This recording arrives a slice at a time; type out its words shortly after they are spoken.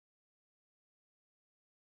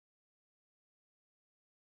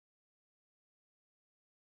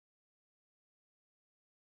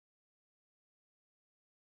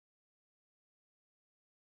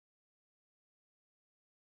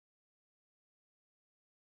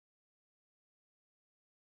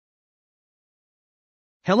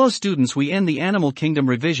Hello students, we end the animal kingdom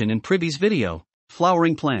revision in previous video.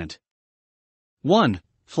 Flowering plant. 1.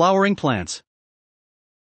 Flowering plants.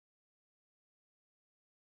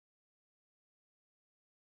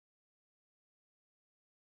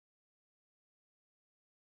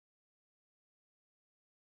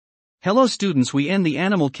 Hello students, we end the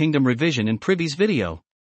animal kingdom revision in previous video.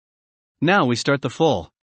 Now we start the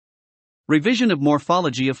full revision of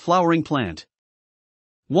morphology of flowering plant.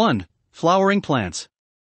 1. Flowering plants.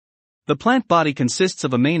 The plant body consists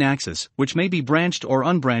of a main axis, which may be branched or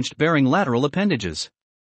unbranched, bearing lateral appendages.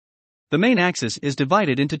 The main axis is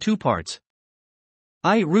divided into two parts.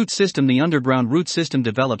 Root system. The underground root system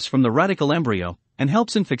develops from the radical embryo, and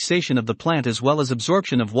helps in fixation of the plant as well as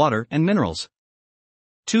absorption of water and minerals.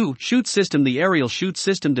 2. Shoot system. The aerial shoot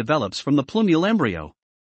system develops from the plumule embryo.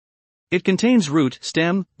 It contains root,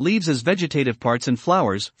 stem, leaves as vegetative parts and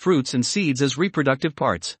flowers, fruits and seeds as reproductive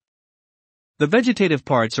parts. The vegetative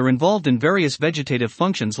parts are involved in various vegetative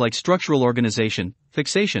functions like structural organization,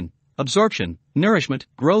 fixation, absorption, nourishment,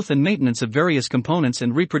 growth and maintenance of various components,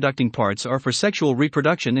 and reproducing parts are for sexual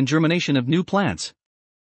reproduction and germination of new plants.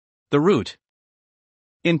 The root.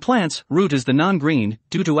 In plants, root is the non-green,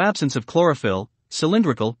 due to absence of chlorophyll,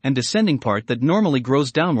 cylindrical and descending part that normally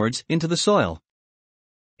grows downwards into the soil.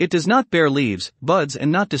 It does not bear leaves, buds,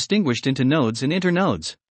 and not distinguished into nodes and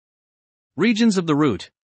internodes. Regions of the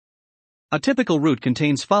root. A typical root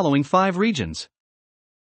contains following 5 regions.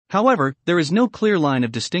 However, there is no clear line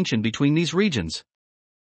of distinction between these regions.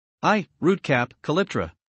 Root cap,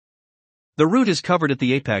 calyptra. The root is covered at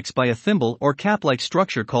the apex by a thimble or cap-like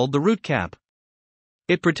structure called the root cap.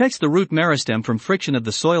 It protects the root meristem from friction of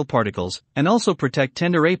the soil particles, and also protect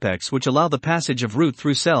tender apex which allow the passage of root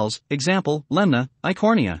through cells, example, lemna,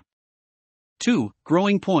 eichhornia. 2.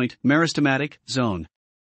 Growing point, meristematic zone.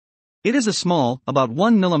 It is a small, about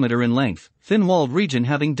 1 mm in length, thin-walled region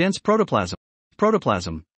having dense protoplasm.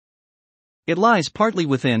 It lies partly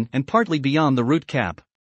within and partly beyond the root cap.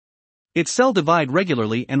 Its cells divide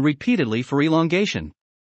regularly and repeatedly for elongation.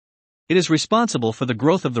 It is responsible for the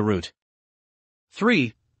growth of the root.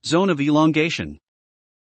 3. Zone of elongation.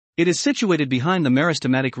 It is situated behind the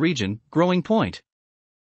meristematic region, growing point.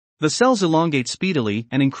 The cells elongate speedily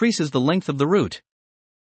and increases the length of the root.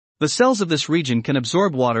 The cells of this region can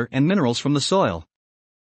absorb water and minerals from the soil.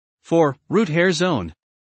 4. Root hair zone.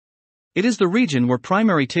 It is the region where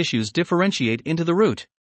primary tissues differentiate into the root.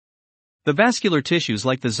 The vascular tissues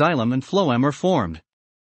like the xylem and phloem are formed.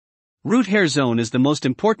 Root hair zone is the most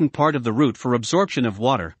important part of the root for absorption of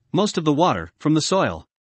water, most of the water, from the soil.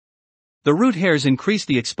 The root hairs increase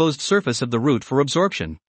the exposed surface of the root for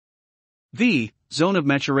absorption. Zone of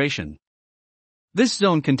maturation. This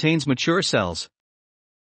zone contains mature cells.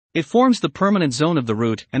 It forms the permanent zone of the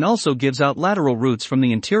root and also gives out lateral roots from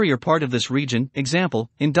the interior part of this region, example,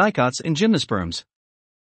 in dicots and gymnosperms.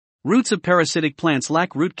 Roots of parasitic plants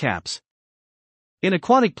lack root caps. In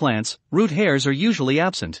aquatic plants, root hairs are usually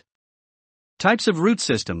absent. Types of root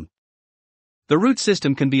system. The root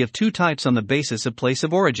system can be of 2 types on the basis of place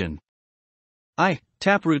of origin.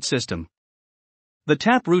 Taproot system. The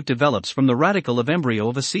taproot develops from the radicle of embryo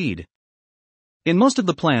of a seed. In most of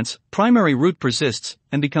the plants, primary root persists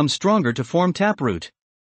and becomes stronger to form taproot.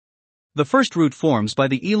 The first root forms by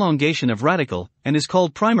the elongation of radicle and is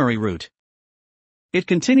called primary root. It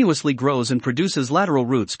continuously grows and produces lateral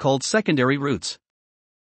roots called secondary roots.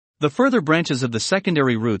 The further branches of the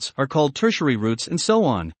secondary roots are called tertiary roots, and so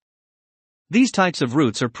on. These types of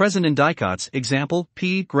roots are present in dicots, example,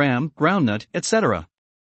 pea, gram, groundnut, etc.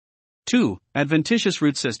 2. Adventitious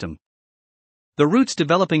root system. The roots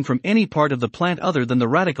developing from any part of the plant other than the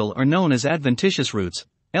radicle are known as adventitious roots,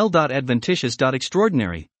 L.adventitious.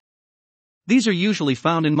 Extraordinary. These are usually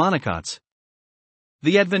found in monocots.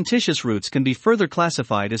 The adventitious roots can be further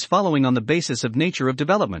classified as following on the basis of nature of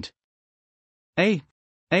development.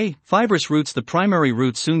 Fibrous roots. The primary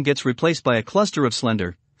root soon gets replaced by a cluster of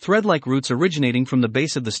slender, thread-like roots originating from the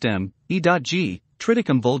base of the stem, E.G.,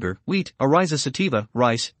 Triticum vulgar, wheat, Oryza sativa,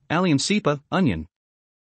 rice, Allium cepa, onion.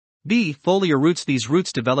 Foliar roots. These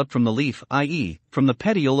roots develop from the leaf, i.e., from the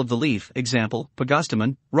petiole of the leaf, example,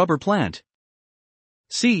 Pagostemon, rubber plant.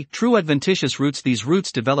 True adventitious roots. These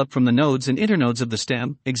roots develop from the nodes and internodes of the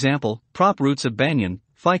stem, example, prop roots of banyan,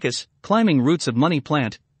 ficus, climbing roots of money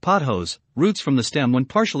plant, pothos, roots from the stem when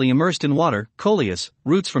partially immersed in water, coleus,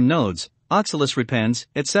 roots from nodes, Oxalis repens,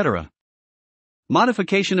 etc.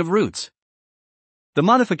 Modification of roots. The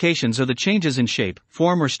modifications are the changes in shape,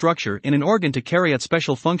 form or structure in an organ to carry out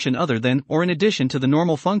special function other than or in addition to the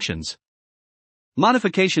normal functions.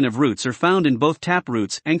 Modification of roots are found in both tap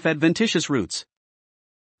roots and adventitious roots.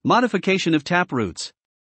 Modification of tap roots.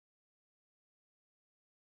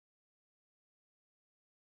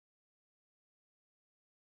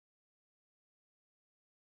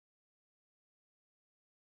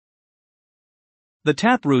 The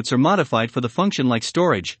tap roots are modified for the function like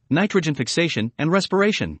storage, nitrogen fixation, and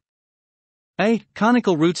respiration. A.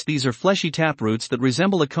 Conical roots. These are fleshy tap roots that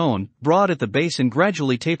resemble a cone, broad at the base and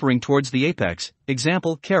gradually tapering towards the apex,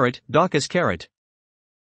 example, carrot, Daucus carrot.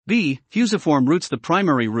 B. Fusiform roots. The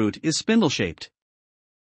primary root is spindle-shaped.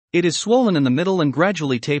 It is swollen in the middle and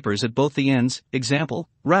gradually tapers at both the ends, example,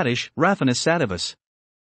 radish, Raphanus sativus.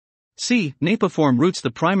 C. Napiform roots.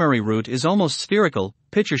 The primary root is almost spherical,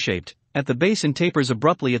 pitcher-shaped, at the base and tapers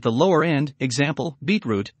abruptly at the lower end, example,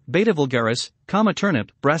 beetroot, Beta vulgaris,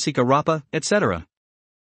 turnip, Brassica rapa, etc.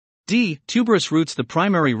 D. Tuberous roots. The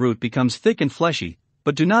primary root becomes thick and fleshy,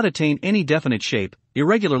 but do not attain any definite shape,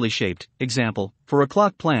 irregularly shaped, example, for a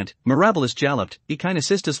clock plant, Mirabilis jalaped,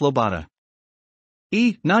 Echinocystis lobata.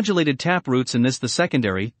 E. Nodulated tap roots. In this the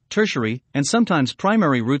secondary, tertiary, and sometimes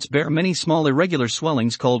primary roots bear many small irregular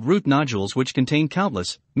swellings called root nodules which contain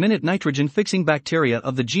countless, minute nitrogen-fixing bacteria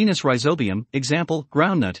of the genus Rhizobium, example,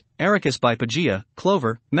 groundnut, Arachis bipagea,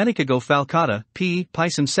 clover, Medicago falcata, P.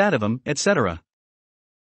 Pisum sativum, etc.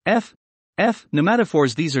 F.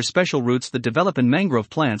 Nematophores. These are special roots that develop in mangrove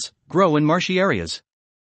plants, grow in marshy areas.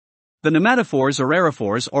 The nematophores or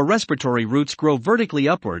aerophores or respiratory roots grow vertically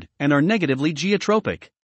upward and are negatively geotropic.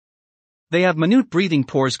 They have minute breathing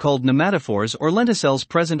pores called nematophores or lenticels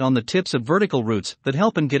present on the tips of vertical roots that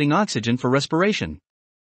help in getting oxygen for respiration.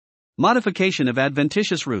 Modification of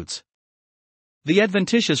adventitious roots. The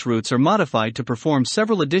adventitious roots are modified to perform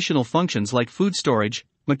several additional functions like food storage,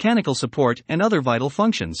 mechanical support, and other vital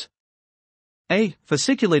functions. A.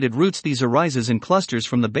 Fasciculated roots. These arises in clusters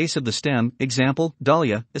from the base of the stem, example,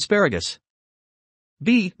 dahlia, asparagus.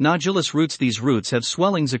 B. Nodulous roots. These roots have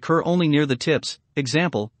swellings occur only near the tips,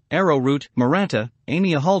 example, arrowroot, Maranta,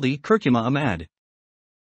 Amia haldi, Curcuma amad.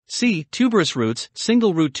 C. Tuberous roots,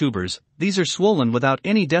 single root tubers. These are swollen without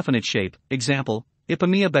any definite shape, example,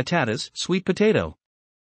 Ipomea batatas, sweet potato.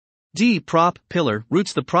 D. Prop, pillar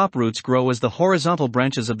roots. The prop roots grow as the horizontal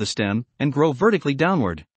branches of the stem and grow vertically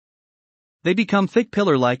downward. They become thick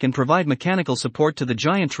pillar-like and provide mechanical support to the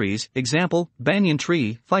giant trees, example, banyan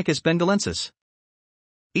tree, Ficus bengalensis.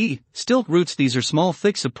 E. Stilk roots. These are small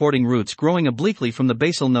thick supporting roots growing obliquely from the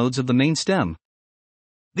basal nodes of the main stem.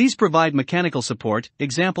 These provide mechanical support,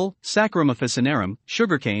 example, Saccharum officinarum,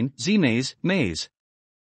 sugarcane, maize, maize.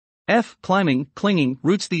 F. Clinging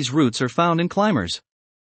roots. These roots are found in climbers.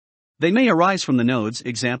 They may arise from the nodes,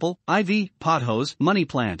 example, ivy, pothose, money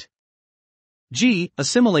plant. G.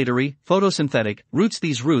 Assimilatory, photosynthetic roots.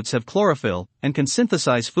 These roots have chlorophyll and can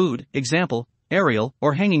synthesize food, example, aerial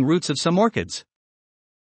or hanging roots of some orchids.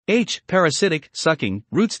 H. Parasitic, sucking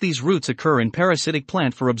roots. These roots occur in parasitic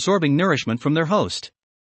plant for absorbing nourishment from their host.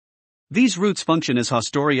 These roots function as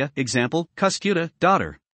haustoria, example, Cuscuta,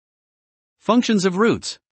 daughter. Functions of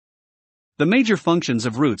roots. The major functions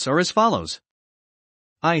of roots are as follows.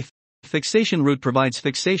 I. Fixation root provides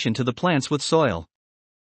fixation to the plants with soil.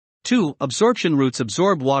 2. Absorption roots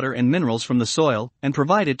absorb water and minerals from the soil and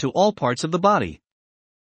provide it to all parts of the body.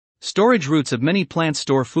 Storage roots of many plants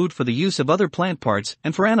store food for the use of other plant parts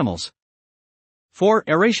and for animals. 4.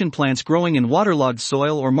 Aeration plants growing in waterlogged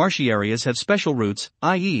soil or marshy areas have special roots,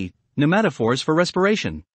 i.e., nematophores for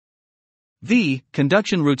respiration. V.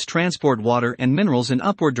 Conduction roots transport water and minerals in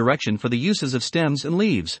upward direction for the uses of stems and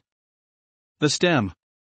leaves. The stem.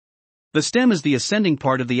 The stem is the ascending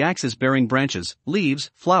part of the axis bearing branches,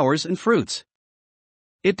 leaves, flowers and fruits.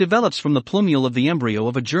 It develops from the plumule of the embryo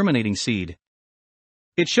of a germinating seed.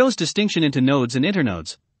 It shows distinction into nodes and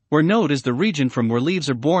internodes, where node is the region from where leaves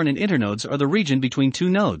are born and internodes are the region between two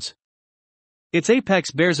nodes. Its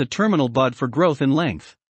apex bears a terminal bud for growth in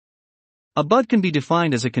length. A bud can be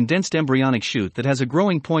defined as a condensed embryonic shoot that has a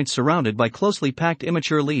growing point surrounded by closely packed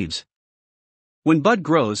immature leaves. When bud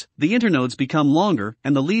grows, the internodes become longer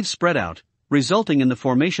and the leaves spread out, resulting in the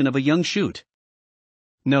formation of a young shoot.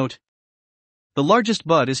 Note: the largest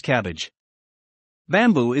bud is cabbage.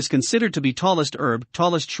 Bamboo is considered to be tallest herb,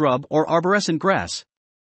 tallest shrub or arborescent grass.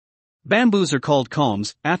 Bamboos are called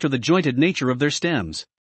culms, after the jointed nature of their stems.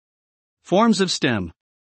 Forms of stem.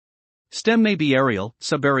 Stem may be aerial,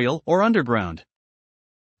 subaerial or underground.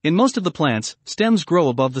 In most of the plants, stems grow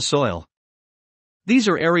above the soil. These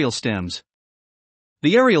are aerial stems.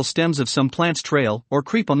 The aerial stems of some plants trail or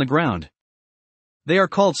creep on the ground. They are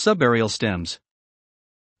called subaerial stems.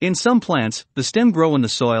 In some plants, the stem grow in the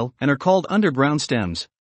soil and are called underground stems.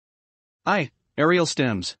 Aerial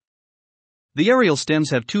stems. The aerial stems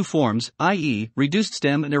have two forms, i.e., reduced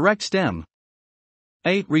stem and erect stem.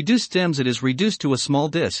 Reduced stems. It is reduced to a small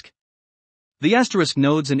disc. The asterisk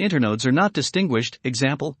nodes and internodes are not distinguished,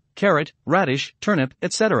 example, carrot, radish, turnip,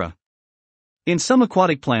 etc. In some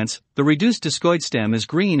aquatic plants, the reduced discoid stem is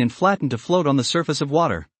green and flattened to float on the surface of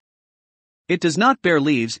water. It does not bear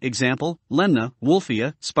leaves, example, lemna,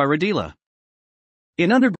 wolffia, spirodela.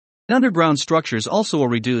 In underground structures also a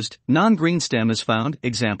reduced, non-green stem is found,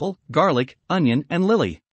 example, garlic, onion and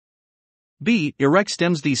lily. B. Erect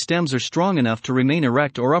stems. These stems are strong enough to remain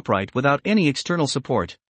erect or upright without any external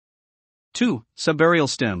support. 2. Subaerial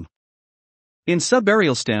stem. In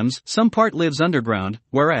subaerial stems, some part lives underground,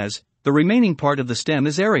 whereas the remaining part of the stem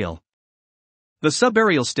is aerial. The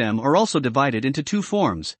subaerial stem are also divided into two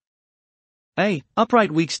forms. A.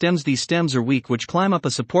 Upright weak stems. These stems are weak which climb up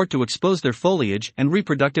a support to expose their foliage and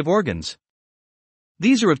reproductive organs.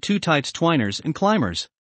 These are of two types: twiners and climbers.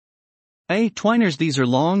 A. Twiners. These are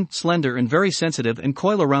long, slender and very sensitive and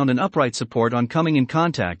coil around an upright support on coming in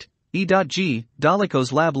contact. E.G.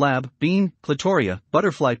 Dolichos lab, bean, clitoria,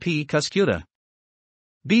 butterfly P. cuscuta.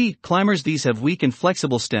 B. Climbers. These have weak and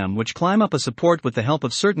flexible stem which climb up a support with the help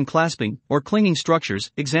of certain clasping or clinging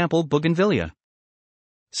structures, example bougainvillea.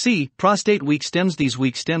 C. Prostate weak stems. These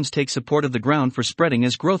weak stems take support of the ground for spreading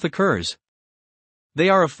as growth occurs. They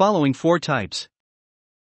are of following four types.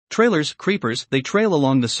 Trailers, creepers. They trail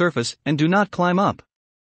along the surface and do not climb up.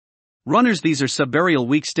 Runners. These are subaerial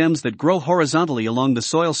weak stems that grow horizontally along the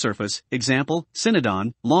soil surface, example,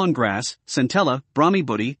 synodon, lawn grass, centella,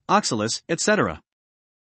 brahmibudi, oxalis, etc.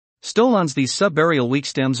 Stolons. These subaerial weak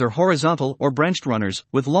stems are horizontal or branched runners,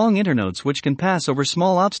 with long internodes which can pass over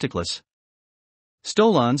small obstacles.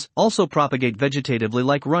 Stolons also propagate vegetatively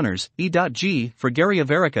like runners. E.G. Fragaria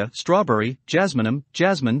verica, strawberry, jasminum,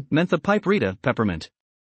 jasmine, mentha piperita, peppermint.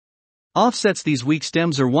 Offsets. These weak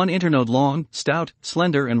stems are one internode long, stout,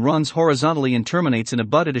 slender and runs horizontally and terminates in a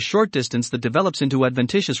bud at a short distance that develops into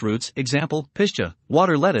adventitious roots, example, pistia,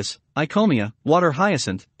 water lettuce, icomia, water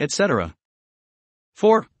hyacinth, etc.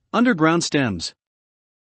 4. Underground stems.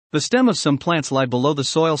 The stem of some plants lie below the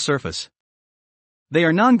soil surface. They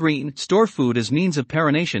are non-green, store food as means of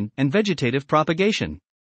perennation and vegetative propagation.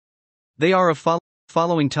 They are of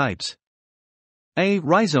following types. A.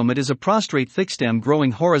 Rhizome. It is a prostrate thick stem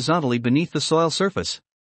growing horizontally beneath the soil surface.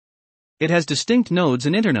 It has distinct nodes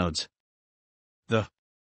and internodes. The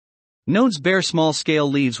nodes bear small scale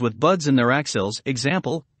leaves with buds in their axils,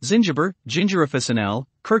 example, zingiber, Ginger officinale,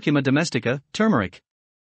 Curcuma domestica, turmeric.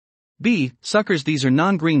 B. Suckers. These are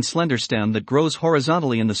non-green slender stem that grows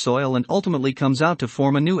horizontally in the soil and ultimately comes out to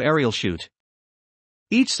form a new aerial shoot.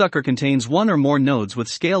 Each sucker contains one or more nodes with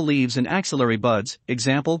scale leaves and axillary buds,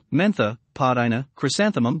 example, mentha, podina,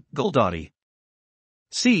 chrysanthemum, guldati.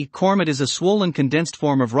 C. Corm. It is a swollen condensed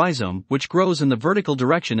form of rhizome which grows in the vertical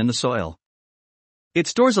direction in the soil. It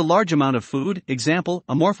stores a large amount of food, example,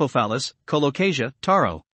 Amorphophallus, colocasia,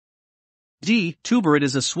 taro. D. Tuber. It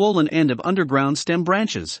is a swollen end of underground stem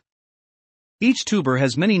branches. Each tuber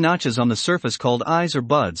has many notches on the surface called eyes or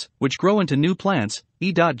buds, which grow into new plants.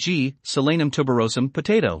 E.G. Solanum tuberosum,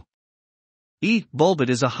 potato. E. Bulb.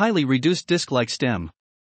 It is a highly reduced disc-like stem.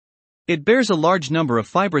 It bears a large number of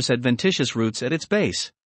fibrous adventitious roots at its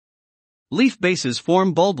base. Leaf bases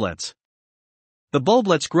form bulblets. The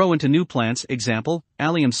bulblets grow into new plants, example,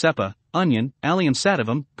 Allium cepa, onion, Allium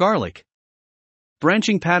sativum, garlic.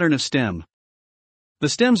 Branching pattern of stem. The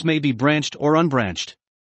stems may be branched or unbranched.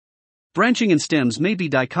 Branching in stems may be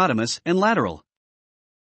dichotomous and lateral.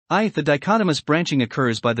 The dichotomous branching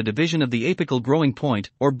occurs by the division of the apical growing point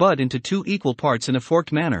or bud into two equal parts in a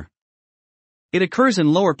forked manner. It occurs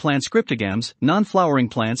in lower plants cryptogams, non-flowering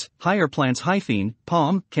plants, higher plants hyphene,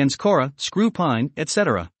 palm, canscora, screw pine,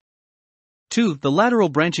 etc. 2. The lateral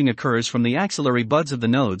branching occurs from the axillary buds of the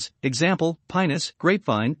nodes, example, pinus,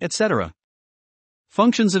 grapevine, etc.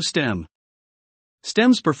 Functions of stem.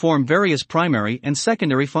 Stems perform various primary and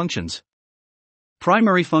secondary functions.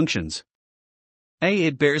 Primary functions. A.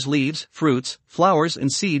 It bears leaves, fruits, flowers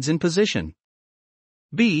and seeds in position.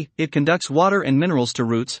 B. It conducts water and minerals to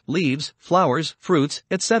roots, leaves, flowers, fruits,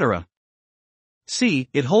 etc. C.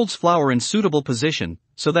 It holds flower in suitable position,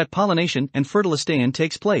 so that pollination and fertilization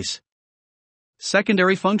takes place.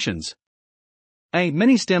 Secondary functions. A.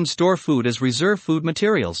 Many stems store food as reserve food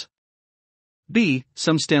materials. B.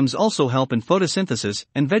 Some stems also help in photosynthesis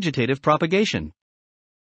and vegetative propagation.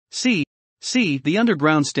 C. The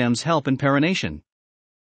underground stems help in perennation.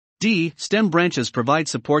 D. Stem branches provide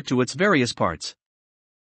support to its various parts.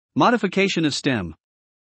 Modification of stem.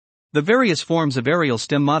 The various forms of aerial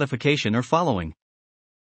stem modification are following.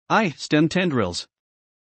 Stem tendrils.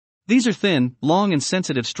 These are thin, long and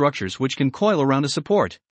sensitive structures which can coil around a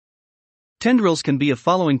support. Tendrils can be of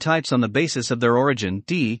following types on the basis of their origin.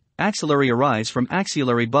 D. Axillary arise from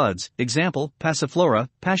axillary buds, example, passiflora,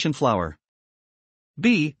 passionflower.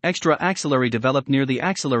 B. Extra-axillary develop near the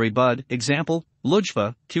axillary bud, example,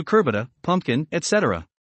 lujfa, cucurbita, pumpkin, etc.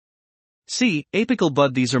 C. Apical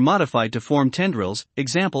bud, these are modified to form tendrils,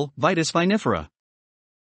 example, vitis vinifera.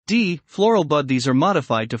 D. Floral bud, these are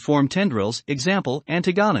modified to form tendrils, example,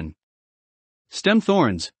 antigonan. Stem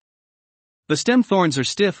thorns. The stem thorns are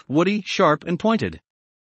stiff, woody, sharp and pointed.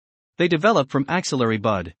 They develop from axillary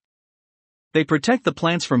bud. They protect the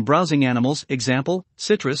plants from browsing animals, example,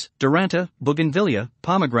 citrus, duranta, bougainvillea,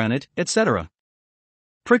 pomegranate, etc.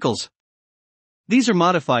 Prickles. These are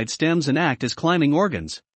modified stems and act as climbing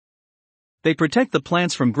organs. They protect the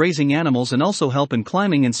plants from grazing animals and also help in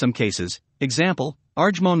climbing in some cases, example,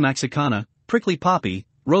 Argemone mexicana, prickly poppy,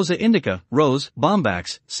 Rosa indica, rose,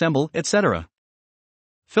 bombax, semble, etc.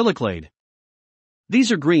 Filiclade.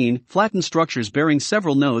 These are green, flattened structures bearing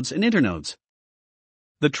several nodes and internodes.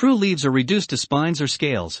 The true leaves are reduced to spines or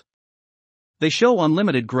scales. They show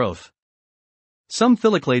unlimited growth. Some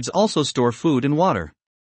filiclades also store food and water.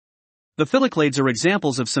 The filiclades are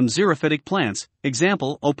examples of some xerophytic plants,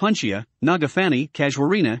 example, Opuntia, Nagafani,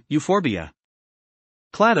 Casuarina, Euphorbia.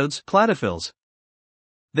 Cladodes, cladophylls.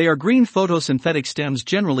 They are green photosynthetic stems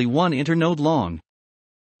generally one internode long.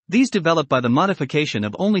 These develop by the modification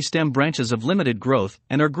of only stem branches of limited growth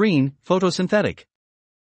and are green, photosynthetic.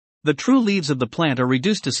 The true leaves of the plant are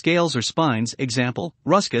reduced to scales or spines, example,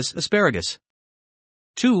 Ruscus asparagus.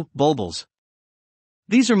 2. Bulbils.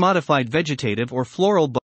 These are modified vegetative or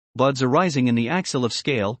floral buds arising in the axil of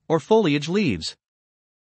scale or foliage leaves.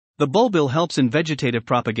 The bulbil helps in vegetative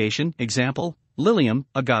propagation, example, lilium,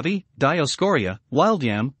 agave, dioscorea, wild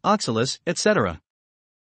yam, oxalis, etc.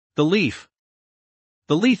 The leaf.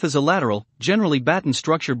 The leaf is a lateral, generally batten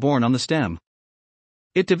structure borne on the stem.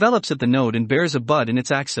 It develops at the node and bears a bud in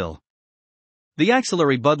its axil. The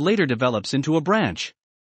axillary bud later develops into a branch.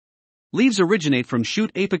 Leaves originate from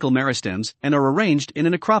shoot apical meristems and are arranged in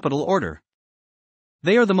an acropoidal order.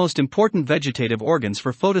 They are the most important vegetative organs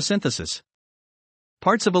for photosynthesis.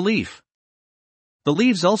 Parts of a leaf. The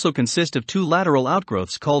leaves also consist of two lateral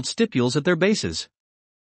outgrowths called stipules at their bases.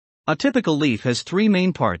 A typical leaf has three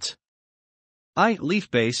main parts. I. Leaf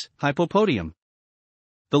base, hypopodium.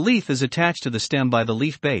 The leaf is attached to the stem by the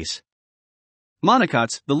leaf base.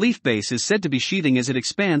 Monocots, the leaf base is said to be sheathing as it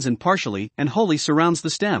expands and partially and wholly surrounds the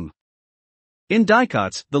stem. In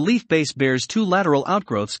dicots, the leaf base bears two lateral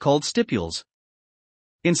outgrowths called stipules.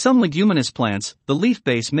 In some leguminous plants, the leaf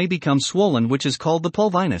base may become swollen, which is called the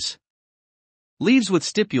pulvinus. Leaves with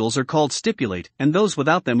stipules are called stipulate, and those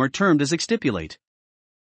without them are termed as exstipulate.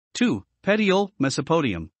 2. Petiole,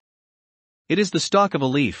 mesopodium. It is the stalk of a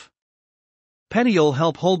leaf. Petiole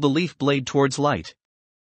help hold the leaf blade towards light.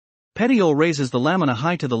 Petiole raises the lamina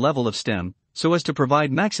high to the level of stem, so as to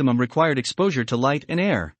provide maximum required exposure to light and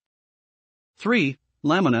air. 3.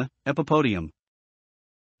 Lamina, epipodium.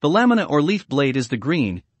 The lamina or leaf blade is the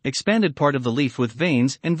green, expanded part of the leaf with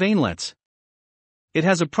veins and veinlets. It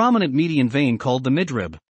has a prominent median vein called the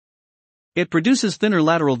midrib. It produces thinner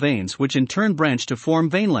lateral veins which in turn branch to form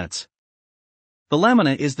veinlets. The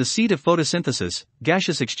lamina is the seat of photosynthesis,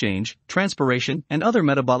 gaseous exchange, transpiration, and other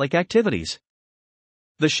metabolic activities.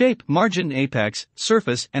 The shape, margin, apex,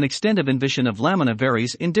 surface, and extent of invision of lamina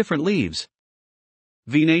varies in different leaves.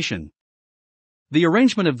 Venation. The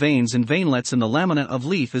arrangement of veins and veinlets in the lamina of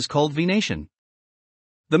leaf is called venation.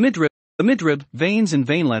 The midrib, veins and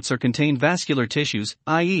veinlets are contained vascular tissues,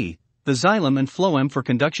 i.e., the xylem and phloem for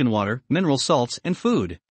conduction water, mineral salts, and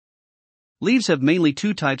food. Leaves have mainly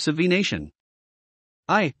two types of venation.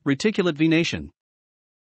 I. Reticulate venation.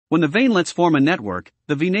 When the veinlets form a network,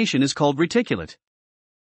 the venation is called reticulate.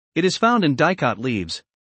 It is found in dicot leaves.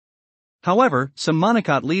 However, some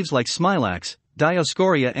monocot leaves like smilax,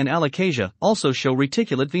 Dioscorea and alocasia also show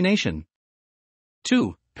reticulate venation.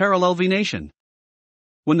 2. Parallel venation.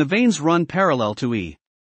 When the veins run parallel to E.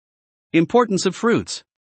 Importance of fruits.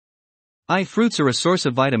 Fruits are a source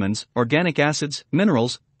of vitamins, organic acids,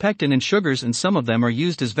 minerals, pectin and sugars, and some of them are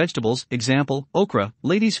used as vegetables, example, okra,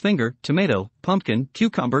 lady's finger, tomato, pumpkin,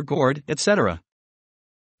 cucumber, gourd, etc.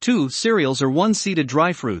 2. Cereals or one-seeded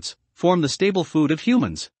dry fruits, form the staple food of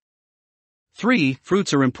humans. 3.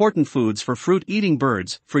 Fruits are important foods for fruit-eating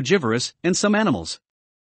birds, frugivorous, and some animals.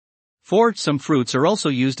 4. Some fruits are also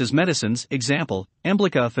used as medicines, example,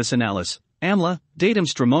 Emblica officinalis, amla, datum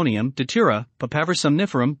stramonium, datura, papaver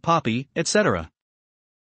somniferum, poppy, etc.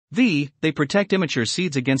 They protect immature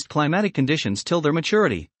seeds against climatic conditions till their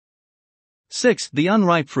maturity. 6. The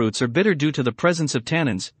unripe fruits are bitter due to the presence of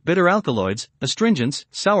tannins, bitter alkaloids, astringents,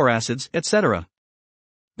 sour acids, etc.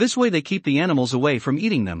 This way they keep the animals away from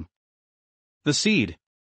eating them. The seed.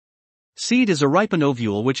 Seed is a ripened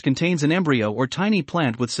ovule which contains an embryo or tiny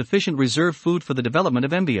plant with sufficient reserve food for the development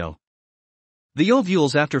of embryo. The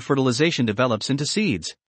ovules after fertilization develops into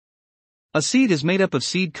seeds. A seed is made up of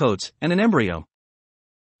seed coats and an embryo.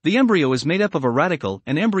 The embryo is made up of a radicle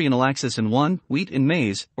and embryonal axis in 1, wheat and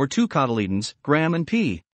maize, or 2 cotyledons, gram and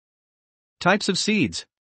pea. Types of seeds.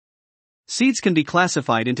 Seeds can be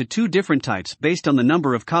classified into 2 different types based on the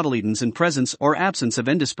number of cotyledons and presence or absence of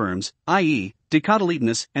endosperms, i.e.,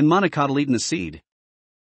 dicotyledonous and monocotyledonous seed.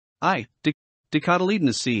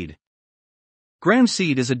 Dicotyledonous seed. Gram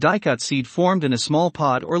seed is a dicot seed formed in a small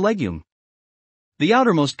pod or legume. The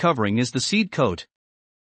outermost covering is the seed coat.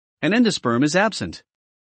 An endosperm is absent.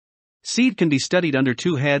 Seed can be studied under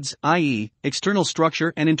 2 heads, i.e., external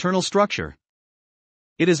structure and internal structure.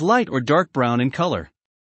 It is light or dark brown in color.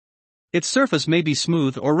 Its surface may be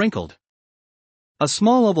smooth or wrinkled. A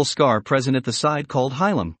small oval scar present at the side called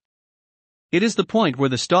hilum. It is the point where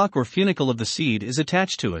the stalk or funicle of the seed is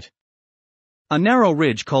attached to it. A narrow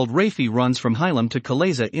ridge called raphe runs from hilum to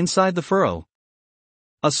chalaza inside the furrow.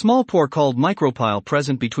 A small pore called micropyle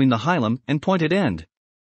present between the hilum and pointed end.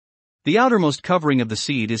 The outermost covering of the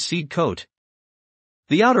seed is seed coat.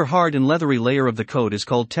 The outer hard and leathery layer of the coat is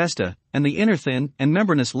called testa, and the inner thin and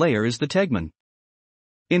membranous layer is the tegmen.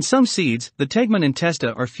 In some seeds, the tegmen and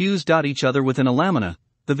testa are fused each other within a lamina.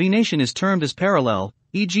 The venation is termed as parallel,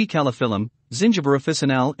 e.g. calophyllum, zingiber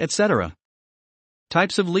officinale, etc.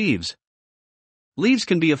 Types of leaves. Leaves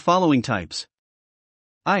can be of following types.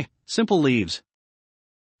 Simple leaves.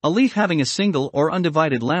 A leaf having a single or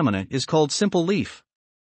undivided lamina is called simple leaf.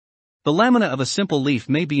 The lamina of a simple leaf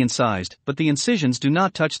may be incised, but the incisions do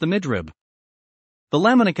not touch the midrib. The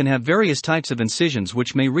lamina can have various types of incisions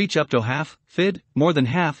which may reach up to half, fid, more than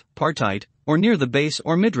half, partite, or near the base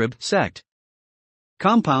or midrib, sect.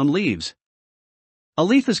 Compound leaves. A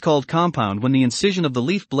leaf is called compound when the incision of the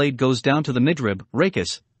leaf blade goes down to the midrib,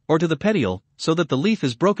 rachis, or to the petiole, so that the leaf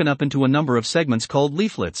is broken up into a number of segments called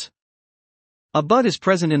leaflets. A bud is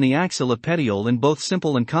present in the axil of petiole in both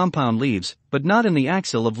simple and compound leaves, but not in the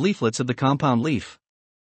axil of leaflets of the compound leaf.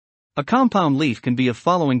 A compound leaf can be of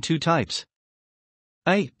following 2 types.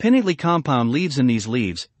 Pinnately compound leaves. In these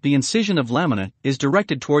leaves, the incision of lamina is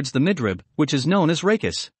directed towards the midrib, which is known as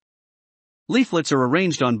rachis. Leaflets are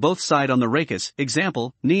arranged on both sides on the rachis,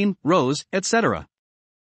 example, neem, rose, etc.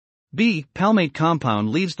 Palmate compound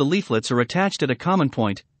leaves. The leaflets are attached at a common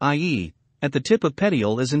point, i.e., at the tip of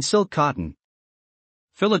petiole as in silk cotton.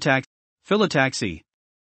 Phyllotaxy.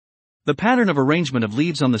 The pattern of arrangement of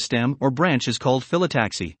leaves on the stem or branch is called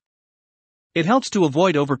phyllotaxy. It helps to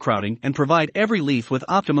avoid overcrowding and provide every leaf with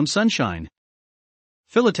optimum sunshine.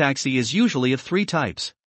 Phyllotaxy is usually of 3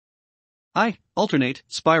 types. Alternate,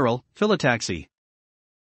 spiral, phyllotaxy.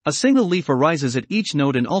 A single leaf arises at each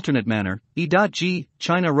node in alternate manner, e.g.,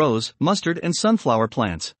 China rose, mustard and sunflower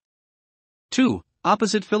plants. 2.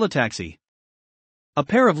 Opposite phyllotaxy. A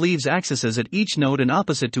pair of leaves accesses at each node and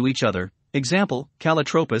opposite to each other, example,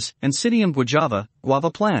 Calotropis and Psidium guajava, guava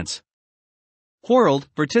plants. Whorled,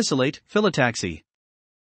 verticillate, phyllotaxy.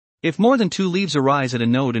 If more than 2 leaves arise at a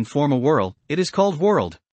node and form a whorl, it is called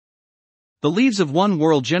whorled. The leaves of one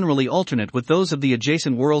whorl generally alternate with those of the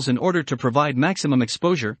adjacent whorls in order to provide maximum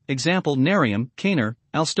exposure, example Nerium, Caner,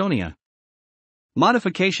 Alstonia.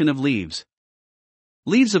 Modification of leaves.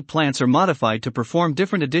 Leaves of plants are modified to perform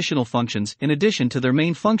different additional functions in addition to their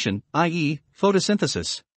main function, i.e.,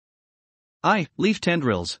 photosynthesis. Leaf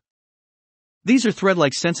tendrils. These are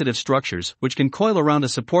thread-like sensitive structures which can coil around a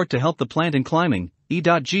support to help the plant in climbing,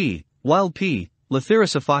 e.g., wild pea,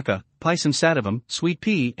 Lathyrus ophaca, Pisum sativum, sweet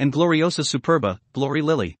pea and Gloriosa superba, glory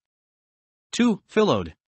lily. 2.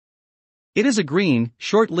 Phyllodes. It is a green,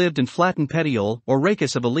 short-lived and flattened petiole or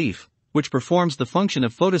rachis of a leaf, which performs the function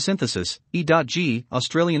of photosynthesis, e.g.,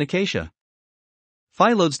 Australian acacia.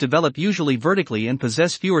 Phyllodes develop usually vertically and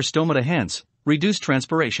possess fewer stomata, hence, reduced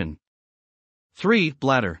transpiration. 3.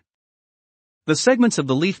 Bladder. The segments of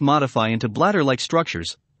the leaf modify into bladder-like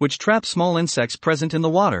structures, which trap small insects present in the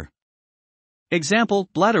water. Example,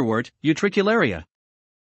 bladderwort, Utricularia.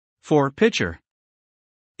 4. Pitcher.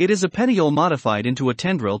 It is a petiole modified into a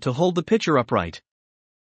tendril to hold the pitcher upright.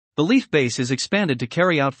 The leaf base is expanded to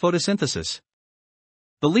carry out photosynthesis.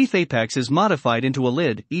 The leaf apex is modified into a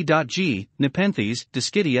lid, e.g., Nepenthes,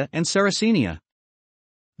 Dischidia and Sarracenia.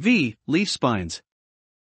 Leaf spines.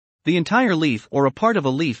 The entire leaf or a part of a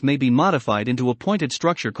leaf may be modified into a pointed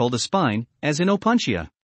structure called a spine, as in Opuntia.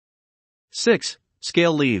 6.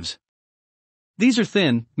 Scale leaves. These are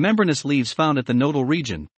thin, membranous leaves found at the nodal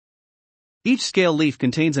region. Each scale leaf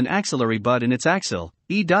contains an axillary bud in its axil,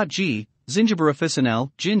 e.g., Zingiber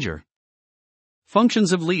officinale, ginger.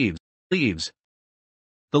 Functions of leaves.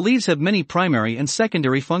 The leaves have many primary and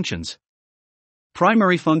secondary functions.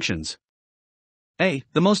 Primary functions. A.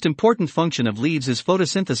 The most important function of leaves is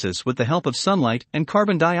photosynthesis with the help of sunlight and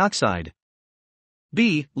carbon dioxide.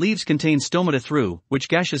 B. Leaves contain stomata through which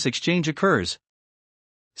gaseous exchange occurs.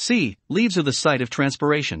 C. Leaves are the site of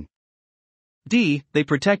transpiration. D. They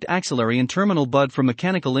protect axillary and terminal bud from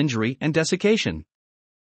mechanical injury and desiccation.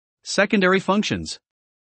 Secondary functions.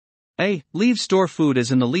 A. Leaves store food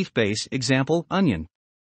as in the leaf base, example, onion.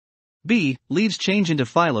 B. Leaves change into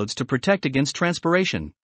phyllodes to protect against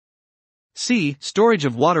transpiration. C. Storage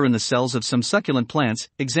of water in the cells of some succulent plants,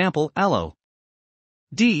 example, aloe.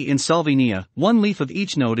 D. In Salvinia, one leaf of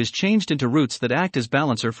each node is changed into roots that act as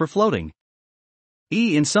balancer for floating.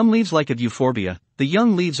 E. In some leaves like of euphorbia, the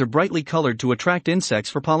young leaves are brightly colored to attract insects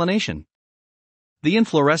for pollination. The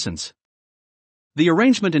inflorescence. The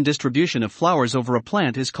arrangement and distribution of flowers over a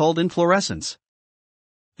plant is called inflorescence.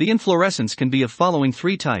 The inflorescence can be of following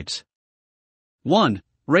three types. 1.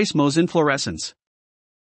 Racemose inflorescence.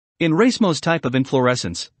 In racemose type of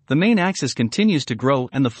inflorescence, the main axis continues to grow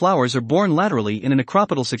and the flowers are borne laterally in an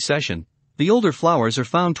acropetal succession. The older flowers are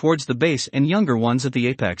found towards the base and younger ones at the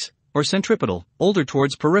apex, or centripetal, older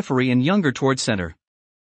towards periphery and younger towards center.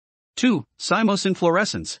 2. Cymose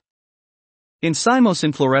inflorescence. In cymose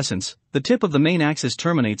inflorescence, the tip of the main axis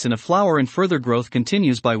terminates in a flower and further growth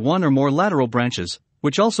continues by one or more lateral branches,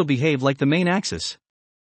 which also behave like the main axis.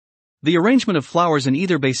 The arrangement of flowers in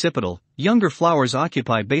either basipetal, younger flowers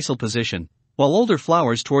occupy basal position, while older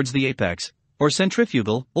flowers towards the apex, or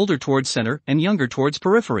centrifugal, older towards center and younger towards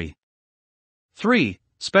periphery. 3.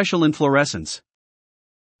 Special inflorescence.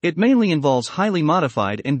 It mainly involves highly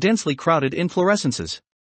modified and densely crowded inflorescences.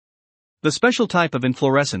 The special type of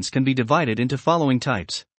inflorescence can be divided into following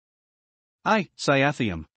types. I.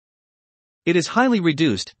 Cyathium. It is highly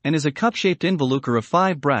reduced and is a cup-shaped involucre of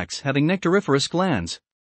 5 bracts having nectariferous glands.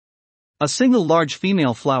 A single large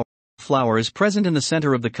female flower is present in the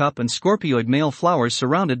center of the cup and scorpioid male flowers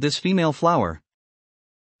surrounded this female flower.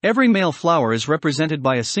 Every male flower is represented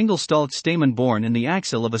by a single stalked stamen borne in the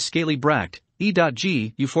axil of a scaly bract,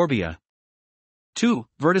 E.G. Euphorbia. 2.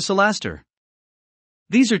 Verticillastre.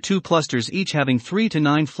 These are 2 clusters each having 3 to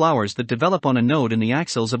 9 flowers that develop on a node in the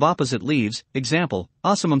axils of opposite leaves, example,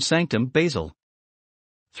 Ocimum sanctum, basil.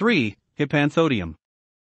 3. Hypanthodium.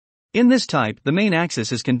 In this type, the main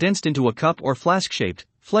axis is condensed into a cup or flask-shaped,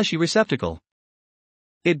 fleshy receptacle.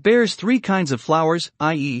 It bears 3 kinds of flowers,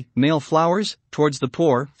 i.e., male flowers, towards the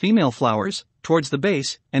pore, female flowers, towards the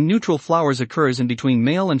base, and neutral flowers occurs in between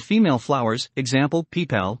male and female flowers, example,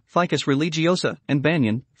 peepal, Ficus religiosa, and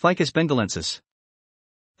banyan, Ficus bengalensis.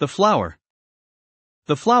 The flower.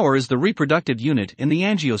 The flower is the reproductive unit in the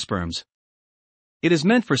angiosperms. It is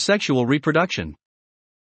meant for sexual reproduction.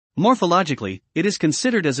 Morphologically, it is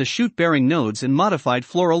considered as a shoot bearing nodes in modified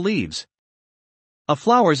floral leaves. A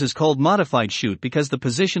flowers is called modified shoot because the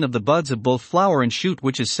position of the buds of both flower and shoot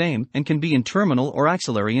which is same and can be in terminal or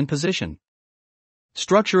axillary in position.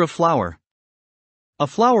 Structure of flower. A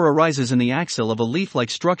flower arises in the axil of a leaf-like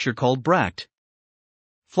structure called bract.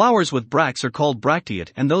 Flowers with bracts are called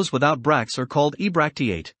bracteate and those without bracts are called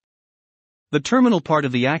ebracteate. The terminal part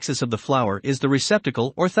of the axis of the flower is the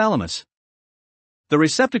receptacle or thalamus. The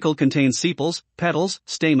receptacle contains sepals, petals,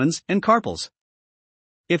 stamens, and carpels.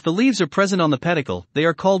 If the leaves are present on the pedicle, they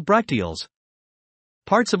are called bracteoles.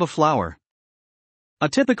 Parts of a flower. A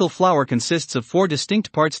typical flower consists of 4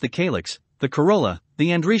 distinct parts: the calyx, the corolla,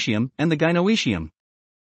 the androecium, and the gynoecium.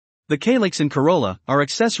 The calyx and corolla are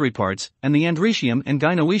accessory parts, and the androecium and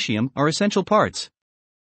gynoecium are essential parts.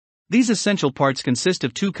 These essential parts consist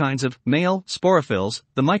of 2 kinds of male sporophylls,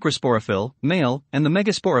 the microsporophyll, male, and the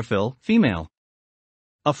megasporophyll, female.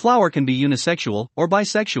 A flower can be unisexual or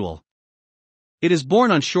bisexual. It is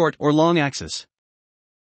borne on short or long axis.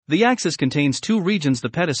 The axis contains 2 regions: the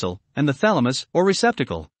pedicel and the thalamus or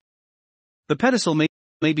receptacle. The pedicel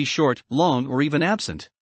may be short, long, or even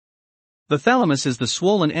absent. The thalamus is the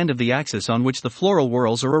swollen end of the axis on which the floral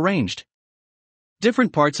whorls are arranged.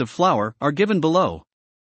 Different parts of flower are given below.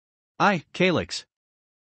 I. Calyx.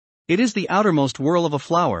 It is the outermost whorl of a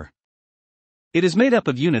flower. It is made up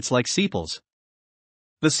of units like sepals.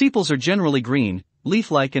 The sepals are generally green,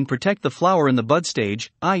 leaf-like, and protect the flower in the bud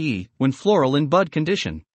stage, i.e., when floral in bud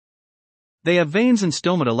condition. They have veins and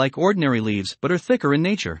stomata like ordinary leaves but are thicker in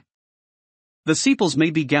nature. The sepals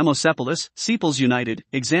may be gamosepalous, sepals united,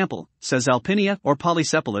 example, Caesalpinia, or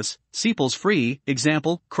polysepalous, sepals free,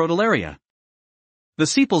 example, Crotalaria. The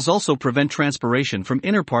sepals also prevent transpiration from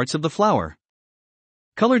inner parts of the flower.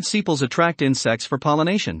 Colored sepals attract insects for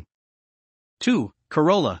pollination. 2.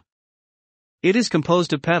 Corolla. It is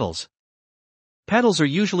composed of petals. Petals are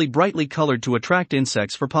usually brightly colored to attract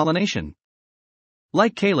insects for pollination.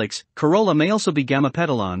 Like calyx, corolla may also be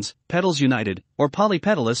gammapetallons, petals united, or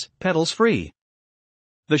polypetalous, petals free.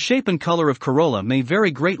 The shape and color of corolla may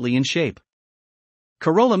vary greatly in shape.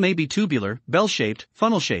 Corolla may be tubular, bell-shaped,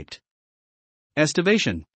 funnel-shaped.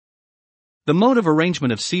 Estivation. The mode of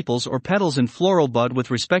arrangement of sepals or petals in floral bud with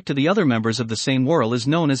respect to the other members of the same whorl is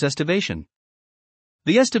known as estivation.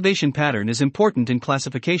 The estivation pattern is important in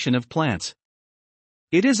classification of plants.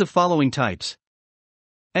 It is of following types.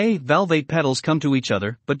 A. Valvate petals come to each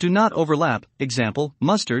other but do not overlap, example,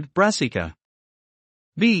 mustard, brassica.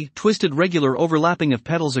 B. Twisted regular overlapping of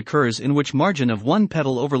petals occurs in which margin of one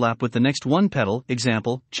petal overlap with the next one petal,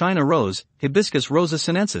 example, China rose, Hibiscus rosa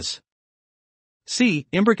sinensis. C.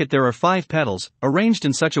 Imbricate. There are 5 petals, arranged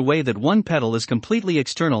in such a way that one petal is completely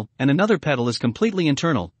external and another petal is completely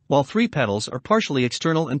internal, while 3 petals are partially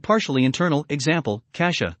external and partially internal, example,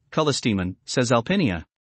 Cassia, Culistemon, says Alpinia.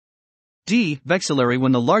 D. Vexillary.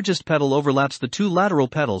 When the largest petal overlaps the 2 lateral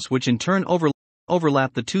petals which in turn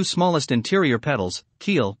overlap the 2 smallest anterior petals,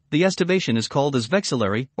 keel, the estivation is called as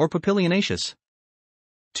vexillary or papilionaceous.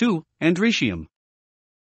 2. Androecium.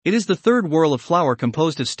 It is the third whorl of flower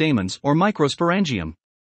composed of stamens or microsporangium.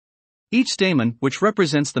 Each stamen, which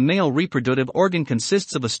represents the male reproductive organ,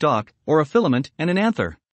 consists of a stalk, or a filament, and an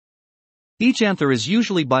anther. Each anther is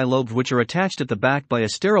usually bilobed, which are attached at the back by a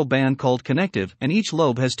sterile band called connective, and each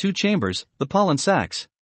lobe has 2 chambers, the pollen sacs.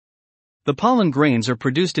 The pollen grains are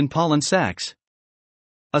produced in pollen sacs.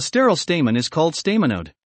 A sterile stamen is called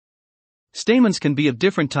staminode. Stamens can be of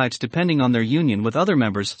different types depending on their union with other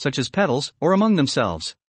members such as petals, or among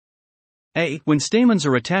themselves. A. When stamens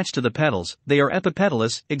are attached to the petals, they are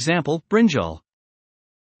epipetalous, example, brinjal.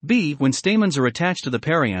 B. When stamens are attached to the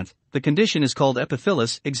perianth, the condition is called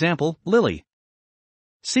epiphyllous, example, lily.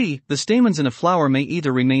 C. The stamens in a flower may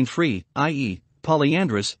either remain free, i.e.,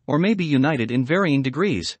 polyandrous, or may be united in varying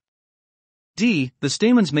degrees. D. The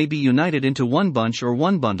stamens may be united into one bunch or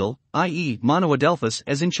one bundle, i.e., monoadelphous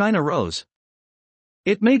as in China rose.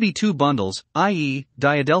 It may be 2 bundles, i.e.,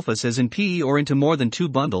 diadelphous as in pea, or into more than 2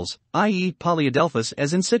 bundles, i.e., polyadelphous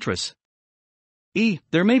as in citrus. E.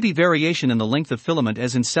 There may be variation in the length of filament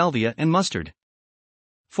as in salvia and mustard.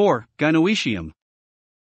 4. Gynoecium.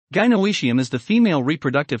 Gynoecium is the female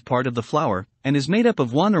reproductive part of the flower, and is made up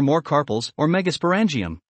of 1 or more carpels or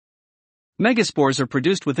megasporangium. Megaspores are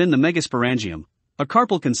produced within the megasporangium. A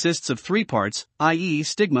carpel consists of 3 parts, i.e.,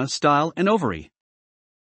 stigma, style, and ovary.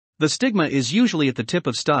 The stigma is usually at the tip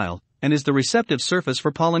of style, and is the receptive surface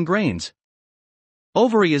for pollen grains.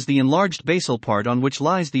 Ovary is the enlarged basal part on which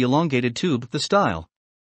lies the elongated tube, the style.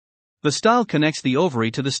 The style connects the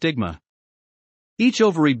ovary to the stigma. Each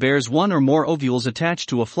ovary bears 1 or more ovules attached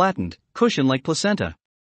to a flattened, cushion-like placenta.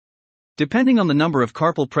 Depending on the number of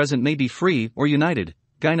carpel present may be free or united.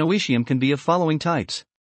 Gynoecium can be of following types.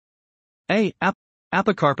 A.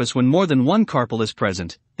 Apocarpus. When more than 1 carpel is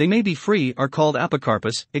present, they may be free, are called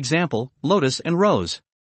apocarpus, example, lotus and rose.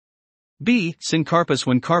 B. Syncarpus.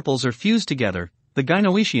 When carpels are fused together, the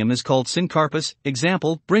gynoecium is called syncarpus,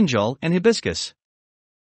 example, brinjal and hibiscus.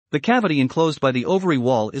 The cavity enclosed by the ovary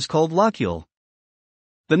wall is called locule.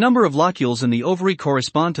 The number of locules in the ovary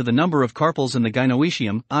correspond to the number of carpels in the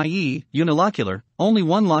gynoecium, i.e., unilocular, only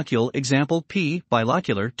 1 locule, example, pea,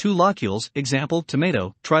 bilocular, 2 locules, example,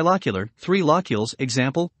 tomato, trilocular, 3 locules,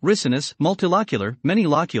 example, ricinus, multilocular, many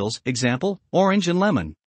locules, example, orange and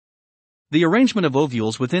lemon. The arrangement of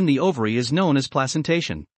ovules within the ovary is known as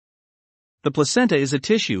placentation. The placenta is a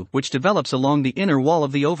tissue which develops along the inner wall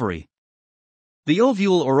of the ovary. The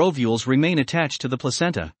ovule or ovules remain attached to the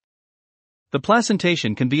placenta. The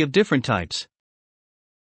placentation can be of different types.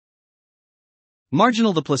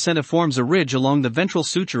 Marginal. The placenta forms a ridge along the ventral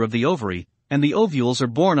suture of the ovary, and the ovules are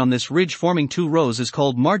borne on this ridge forming 2 rows is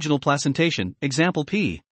called marginal placentation, example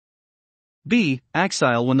P. B.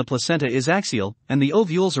 Axial. When the placenta is axial, and the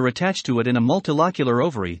ovules are attached to it in a multilocular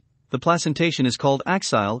ovary, the placentation is called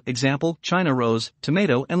axial, example, China rose,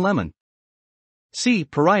 tomato and lemon. C.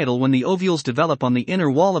 Parietal. When the ovules develop on the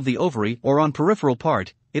inner wall of the ovary or on peripheral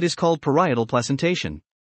part, it is called parietal placentation.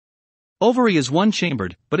 Ovary is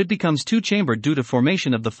 1-chambered, but it becomes 2-chambered due to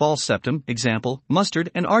formation of the false septum, example,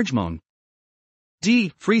 mustard and argemone.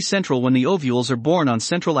 D. Free central. When the ovules are borne on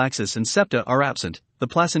central axis and septa are absent, the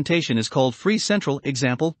placentation is called free central,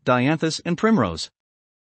 example, dianthus and primrose.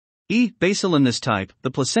 E. Basal. In this type,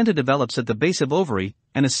 the placenta develops at the base of ovary,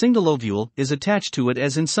 and a single ovule is attached to it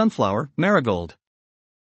as in sunflower, marigold.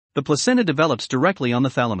 The placenta develops directly on the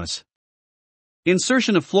thalamus.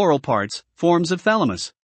 Insertion of floral parts, forms of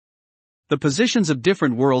thalamus. The positions of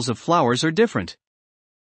different whorls of flowers are different.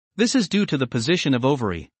 This is due to the position of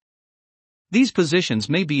ovary. These positions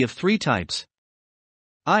may be of three types.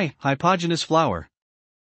 I. Hypogynous flower.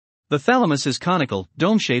 The thalamus is conical,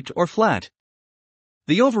 dome-shaped or flat.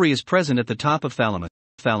 The ovary is present at the top of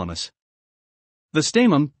thalamus. The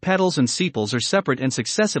stamen, petals and sepals are separate and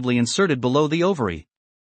successively inserted below the ovary.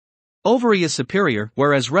 Ovary is superior,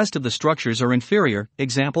 whereas rest of the structures are inferior,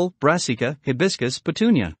 example, brassica, hibiscus,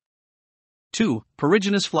 petunia. 2.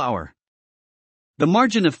 Perigynous flower. The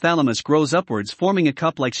margin of thalamus grows upwards, forming a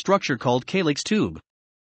cup-like structure called calyx tube.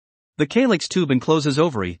 The calyx tube encloses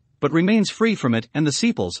ovary, but remains free from it, and the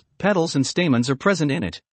sepals, petals and stamens are present in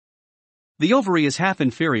it. The ovary is half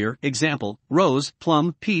inferior, example, rose,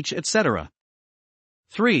 plum, peach, etc.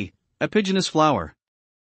 3. Epigynous flower.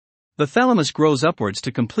 The thalamus grows upwards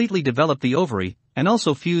to completely develop the ovary, and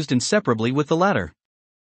also fused inseparably with the latter.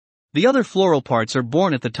 The other floral parts are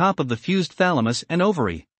born at the top of the fused thalamus and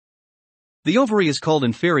ovary. The ovary is called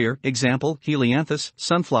inferior, example, helianthus,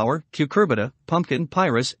 sunflower, cucurbita, pumpkin,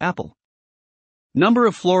 pyrus, apple. Number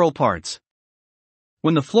of floral parts.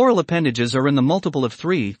 When the floral appendages are in the multiple of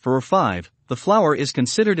 3, 4 or 5, the flower is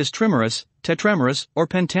considered as trimerous, tetramerous, or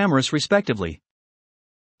pentamerous respectively.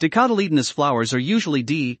 Dicotyledonous flowers are usually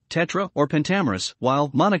tetra, or pentamerous, while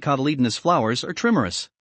monocotyledonous flowers are trimerous.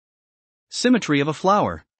 Symmetry of a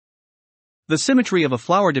flower. The symmetry of a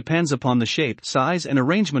flower depends upon the shape, size and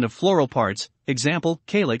arrangement of floral parts, example,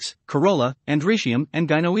 calyx, corolla, androecium, and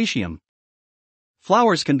gynoecium.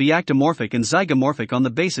 Flowers can be actinomorphic and zygomorphic on the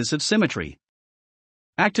basis of symmetry.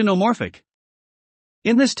 Actinomorphic.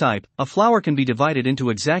 In this type, a flower can be divided into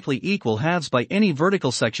exactly equal halves by any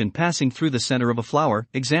vertical section passing through the center of a flower,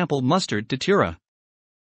 example mustard, datura.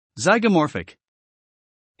 Zygomorphic.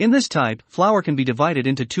 In this type, flower can be divided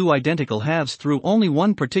into two identical halves through only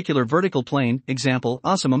one particular vertical plane, example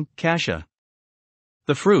ocimum, cassia.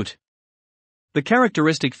 The fruit. The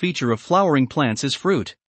characteristic feature of flowering plants is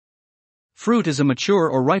fruit. Fruit is a mature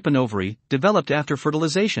or ripened ovary, developed after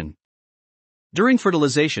fertilization. During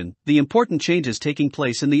fertilization, the important changes taking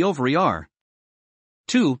place in the ovary are: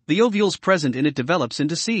 2. The ovules present in it develops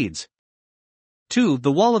into seeds. 2.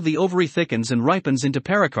 The wall of the ovary thickens and ripens into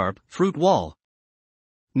pericarp, fruit wall.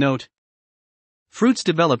 Note: fruits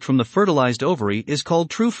developed from the fertilized ovary is called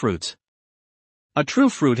true fruits. A true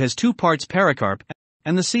fruit has two parts, pericarp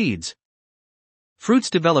and the seeds. Fruits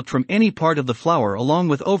developed from any part of the flower along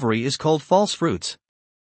with ovary is called false fruits.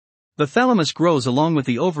 The thalamus grows along with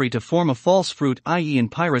the ovary to form a false fruit, i.e. in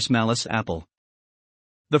Pyrus malus, apple.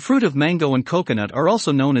 The fruit of mango and coconut are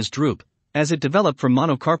also known as drupe, as it developed from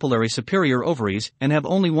monocarpellary superior ovaries and have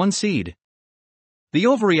only one seed. The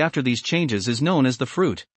ovary after these changes is known as the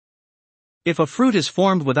fruit. If a fruit is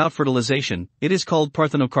formed without fertilization, it is called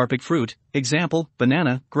parthenocarpic fruit, example,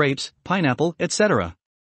 banana, grapes, pineapple, etc.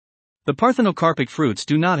 The parthenocarpic fruits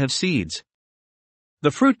do not have seeds. The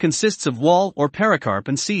fruit consists of wall or pericarp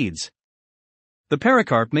and seeds. The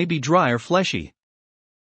pericarp may be dry or fleshy.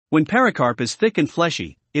 When pericarp is thick and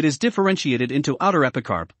fleshy, it is differentiated into outer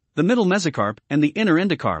epicarp, the middle mesocarp, and the inner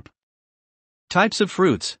endocarp. Types of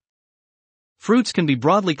fruits. Fruits can be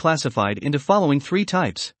broadly classified into following three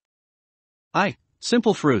types. I.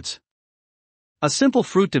 Simple fruits. A simple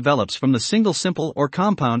fruit develops from the single simple or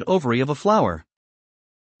compound ovary of a flower.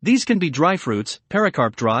 These can be dry fruits,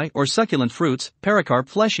 pericarp dry, or succulent fruits, pericarp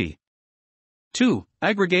fleshy. 2.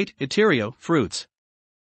 Aggregate, hetereo, fruits.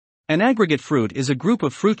 An aggregate fruit is a group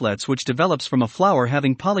of fruitlets which develops from a flower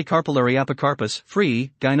having polycarpellary apicarpus,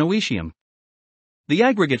 free, gynoecium. The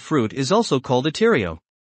aggregate fruit is also called hetereo.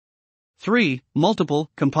 3. Multiple,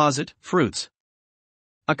 composite, fruits.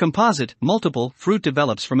 A composite, multiple, fruit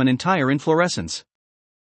develops from an entire inflorescence.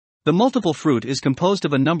 The multiple fruit is composed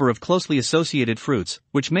of a number of closely associated fruits,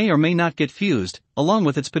 which may or may not get fused, along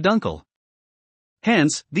with its peduncle.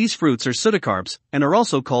 Hence, these fruits are pseudocarps, and are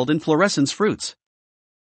also called inflorescence fruits.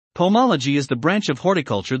 Pomology is the branch of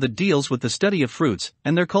horticulture that deals with the study of fruits,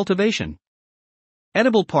 and their cultivation.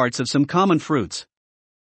 Edible parts of some common fruits.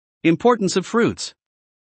 Importance of fruits.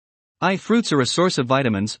 Fruits are a source of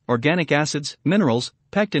vitamins, organic acids, minerals,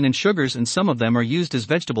 pectin and sugars, and some of them are used as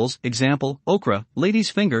vegetables, example, okra, lady's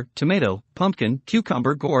finger, tomato, pumpkin,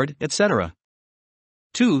 cucumber, gourd, etc.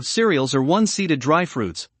 2. Cereals or one-seeded dry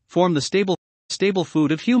fruits, form the stable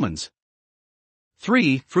food of humans.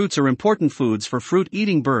 3. Fruits are important foods for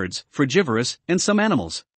fruit-eating birds, frugivorous, and some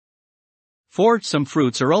animals. 4. Some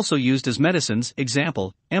fruits are also used as medicines,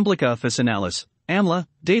 example, Amblica officinalis, amla,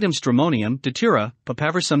 datum stramonium, datura,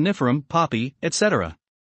 papaver somniferum, poppy, etc.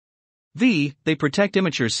 They protect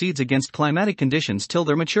immature seeds against climatic conditions till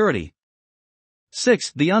their maturity.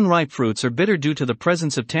 6. The unripe fruits are bitter due to the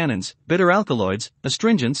presence of tannins, bitter alkaloids,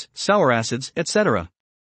 astringents, sour acids, etc.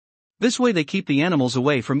 This way they keep the animals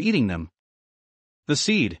away from eating them. The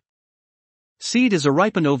seed. Seed is a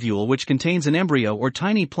ripened ovule which contains an embryo or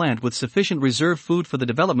tiny plant with sufficient reserve food for the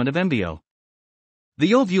development of embryo.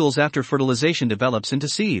 The ovules after fertilization develops into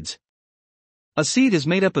seeds. A seed is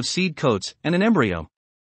made up of seed coats and an embryo.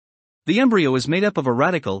 The embryo is made up of a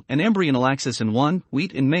radicle and embryonal axis in 1,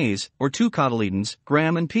 wheat and maize, or 2 cotyledons,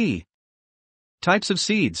 gram and pea. Types of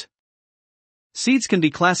seeds. Seeds can be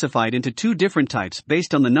classified into 2 different types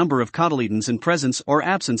based on the number of cotyledons in presence or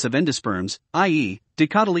absence of endosperms, i.e.,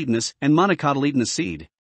 dicotyledonous and monocotyledonous seed.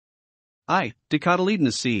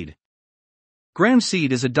 Dicotyledonous seed. Gram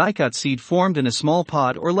seed is a dicot seed formed in a small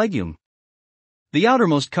pod or legume. The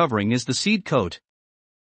outermost covering is the seed coat.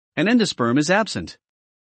 An endosperm is absent.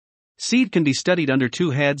 Seed can be studied under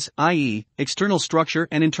 2 heads, i.e., external structure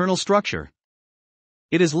and internal structure.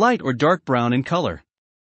 It is light or dark brown in color.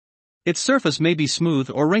 Its surface may be smooth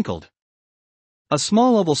or wrinkled. A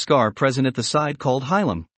small oval scar present at the side called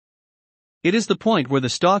hilum. It is the point where the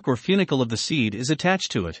stalk or funicle of the seed is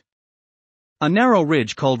attached to it. A narrow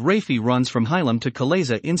ridge called raphe runs from hilum to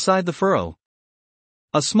chalaza inside the furrow.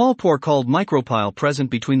 A small pore called micropyle present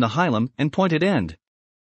between the hilum and pointed end.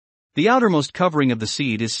 The outermost covering of the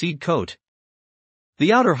seed is seed coat.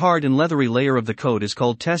 The outer hard and leathery layer of the coat is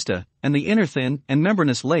called testa, and the inner thin and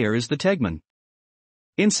membranous layer is the tegmen.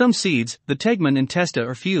 In some seeds, the tegmen and testa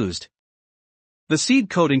are fused. The seed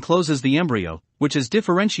coat encloses the embryo, which is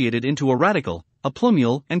differentiated into a radicle, a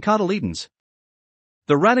plumule, and cotyledons.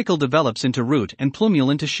 The radicle develops into root and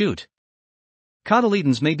plumule into shoot.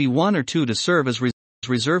 Cotyledons may be 1 or 2 to serve as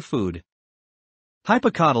reserve food.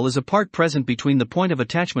 Hypocotyl is a part present between the point of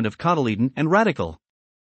attachment of cotyledon and radicle.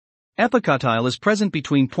 Epicotyl is present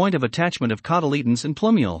between point of attachment of cotyledons and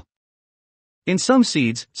plumule. In some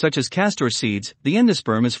seeds, such as castor seeds, the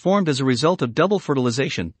endosperm is formed as a result of double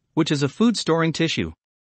fertilization, which is a food-storing tissue.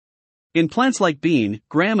 In plants like bean,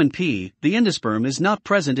 gram and pea, the endosperm is not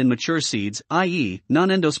present in mature seeds, i.e.,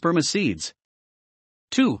 non-endospermous seeds.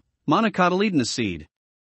 2. Monocotyledonous seed.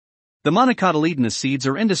 The monocotyledonous seeds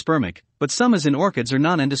are endospermic, but some as in orchids are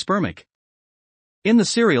non-endospermic. In the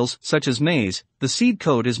cereals, such as maize, the seed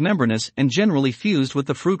coat is membranous and generally fused with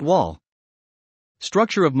the fruit wall.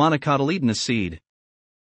 Structure of monocotyledonous seed.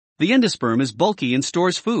 The endosperm is bulky and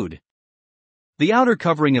stores food. The outer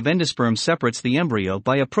covering of endosperm separates the embryo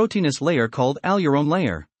by a proteinous layer called alurone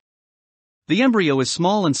layer. The embryo is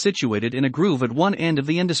small and situated in a groove at one end of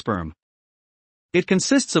the endosperm. It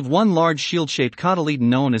consists of one large shield-shaped cotyledon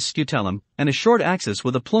known as scutellum, and a short axis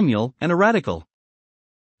with a plumule and a radicle.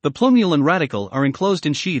 The plumule and radicle are enclosed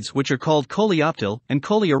in sheaths which are called coleoptile and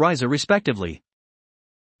coleoryza respectively.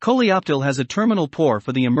 Coleoptile has a terminal pore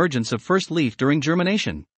for the emergence of first leaf during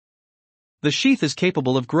germination. The sheath is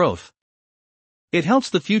capable of growth. It helps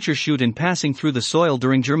the future shoot in passing through the soil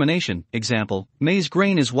during germination. Example, maize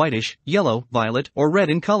grain is whitish, yellow, violet, or red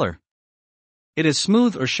in color. It has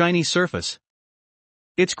smooth or shiny surface.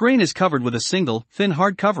 Its grain is covered with a single, thin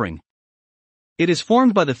hard covering. It is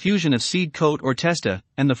formed by the fusion of seed coat or testa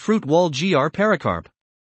and the fruit wall gr pericarp.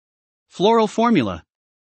 Floral formula.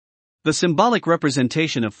 The symbolic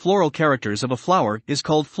representation of floral characters of a flower is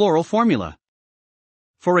called floral formula.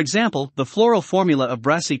 For example, the floral formula of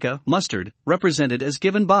brassica, mustard, represented as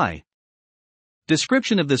given by.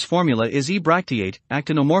 Description of this formula is ebracteate,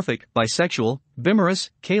 actinomorphic, bisexual, bimerous,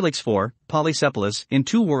 calyx-4, polysepalous, in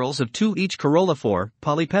 2 whorls of 2 each, corolla-4,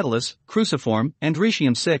 polypetalous, cruciform,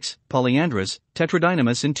 androecium 6, polyandrous,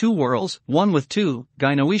 tetradynamous in 2 whorls, 1 with 2,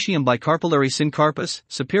 gynoecium bicarpillary syncarpous,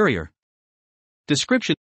 superior.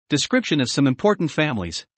 Description of some important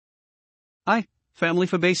families. Family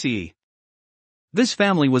Fabaceae. This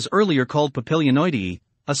family was earlier called Papilionoideae,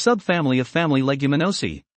 a subfamily of family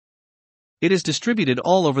Leguminosae. It is distributed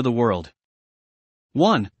all over the world.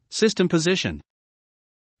 1. System position.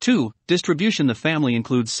 2. Distribution. The family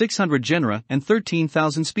includes 600 genera and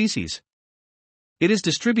 13,000 species. It is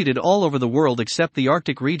distributed all over the world except the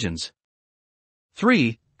Arctic regions.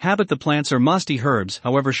 3. Habit. The plants are mossy herbs,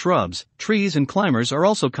 however shrubs, trees and climbers are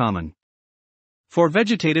also common. 4.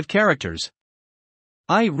 Vegetative characters.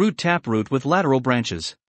 Root. Taproot with lateral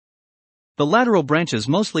branches. The lateral branches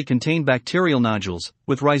mostly contain bacterial nodules,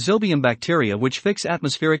 with rhizobium bacteria which fix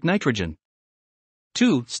atmospheric nitrogen.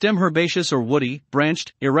 2. Stem. Herbaceous or woody,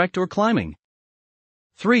 branched, erect or climbing.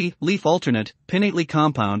 3. Leaf. Alternate, pinnately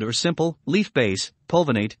compound or simple, leaf base,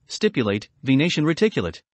 pulvinate, stipulate, venation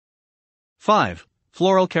reticulate. 5.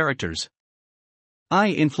 Floral characters.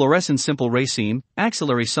 Inflorescence. Simple raceme,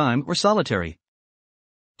 axillary cyme or solitary.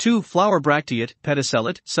 2. Flower. Bracteate,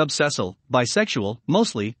 pedicellate, subsessile, bisexual,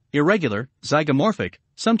 mostly, irregular, zygomorphic,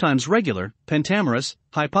 sometimes regular, pentamerous,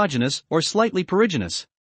 hypogynous or slightly perigynous.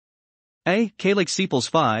 A. Calyx sepals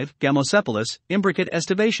 5, Gamosepalus, imbricate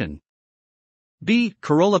estivation. B.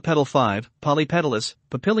 Corolla petal 5, Polypetalus,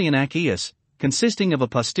 Papilion achaeus, consisting of a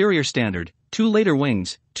posterior standard, 2 later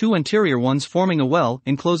wings, 2 anterior ones forming a well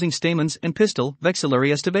enclosing stamens and pistil,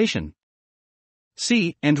 vexillary estivation.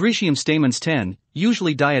 C. Androecium stamens 10,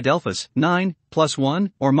 usually diadelphous, 9,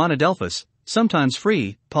 +1, or monodelphous, sometimes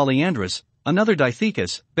free, polyandrous, another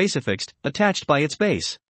dithecous, basifixed, attached by its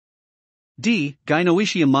base. D.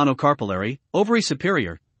 Gynoecium monocarpellary, ovary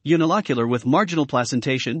superior, unilocular with marginal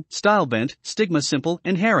placentation, style bent, stigma simple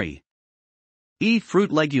and hairy. E.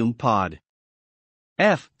 Fruit legume pod.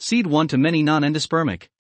 F. Seed 1 to many non-endospermic.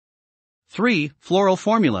 3. Floral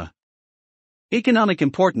formula. Economic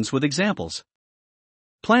importance with examples.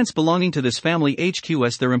 Plants belonging to this family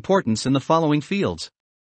HQS their importance in the following fields.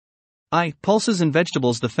 I. Pulses and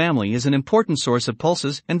vegetables. The family is an important source of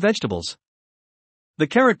pulses and vegetables. The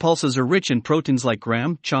carrot pulses are rich in proteins like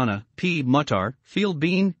gram, chana, pea, muttar, field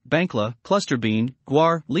bean, bankla, cluster bean,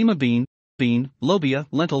 guar, lima bean, lobia,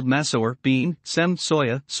 lentil, masoor, bean, sem,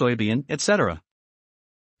 soya, soybean, etc.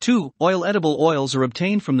 2. Oil. Edible oils are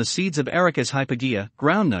obtained from the seeds of Arecus hypogea,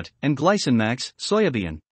 groundnut, and glycine max,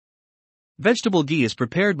 soyabean. Vegetable ghee is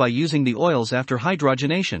prepared by using the oils after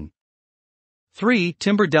hydrogenation. 3.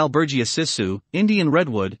 Timber. Dalbergia sissu, Indian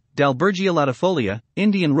redwood, Dalbergia latifolia,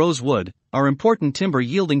 Indian rosewood, are important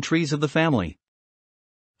timber-yielding trees of the family.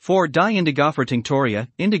 4. Dye. Indigofera tinctoria,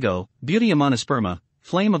 indigo, Butea monosperma,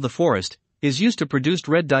 flame of the forest, is used to produce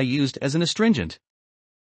red dye used as an astringent.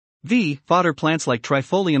 V. Fodder. Plants like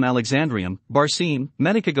Trifolium alexandrium, Barseem,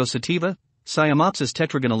 Medicago sativa, Siamopsis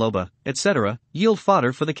tetragonaloba, etc., yield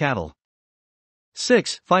fodder for the cattle.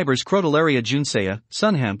 6. Fibers. Crotalaria juncea,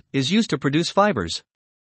 sunhemp, is used to produce fibers.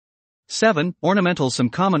 7. Ornamental. Some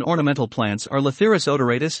common ornamental plants are Lathyrus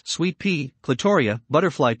odoratus, sweet pea, clitoria,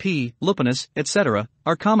 butterfly pea, lupinus, etc.,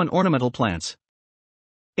 are common ornamental plants.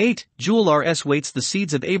 8. Jewel rs. Weights. The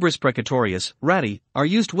seeds of Abris precatorius, rati, are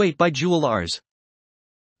used weight by jewel rs.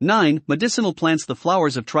 9. Medicinal plants. The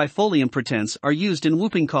flowers of Trifolium pratense are used in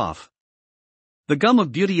whooping cough. The gum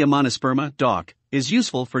of Butea monosperma, DOC, is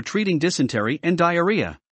useful for treating dysentery and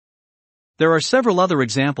diarrhea. There are several other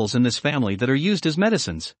examples in this family that are used as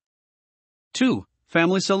medicines. 2.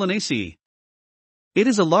 Family Solanaceae. It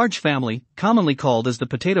is a large family, commonly called as the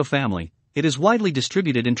potato family. It is widely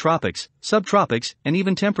distributed in tropics, subtropics, and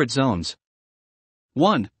even temperate zones.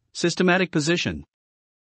 1. Systematic position.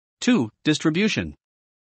 2. Distribution.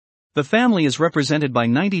 The family is represented by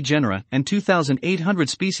 90 genera and 2,800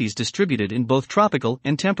 species distributed in both tropical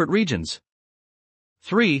and temperate regions.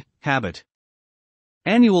 3. Habit.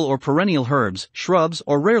 Annual or perennial herbs, shrubs,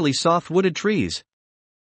 or rarely soft-wooded trees.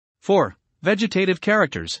 4. Vegetative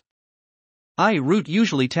characters. I. Root.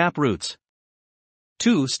 Usually tap roots.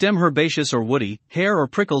 2. Stem. Herbaceous or woody, hair or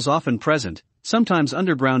prickles often present, sometimes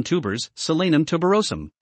underground tubers, Solanum tuberosum.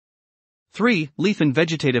 3. Leaf and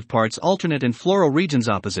vegetative parts alternate in floral regions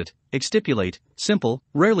opposite, exstipulate, simple,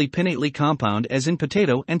 rarely pinnately compound as in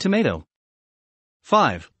potato and tomato.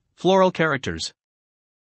 5. Floral characters.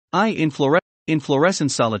 I.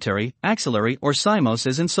 Inflorescence solitary, axillary or cymose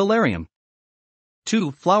as in solarium.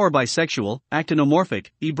 2. Flower bisexual,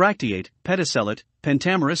 actinomorphic, ebracteate, pedicellate,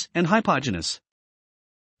 pentamerous and hypogynous.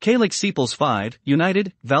 Calyx sepals 5,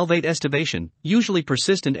 united, valvate estivation, usually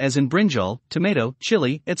persistent as in brinjal, tomato,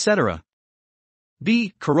 chili, etc.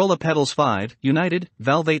 B. Corolla petals 5, united,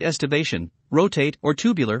 valvate estivation, rotate or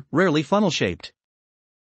tubular, rarely funnel-shaped.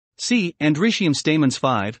 C. Androecium stamens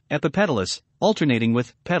 5, epipetalous, alternating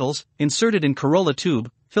with petals, inserted in corolla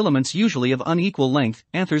tube, filaments usually of unequal length,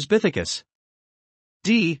 anthers bithecus.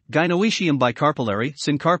 D. Gynoecium bicarpellary,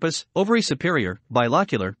 syncarpous, ovary superior,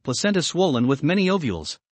 bilocular, placenta swollen with many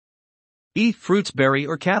ovules. E. Fruits berry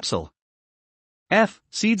or capsule. F.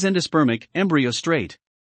 Seeds endospermic, embryo straight.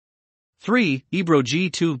 3. Ebro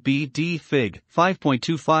G2B D fig,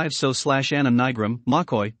 5.25 so/annum nigrum,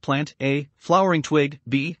 makoi, plant, A. Flowering twig,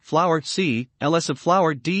 B. Flower, C. ls of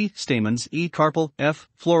flower, D. Stamens, E. Carpel, F.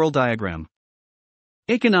 Floral diagram.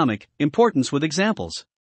 Economic importance with examples.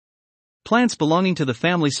 Plants belonging to the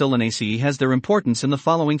family Solanaceae has their importance in the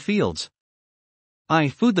following fields. I.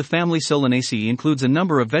 Food. The family Solanaceae includes a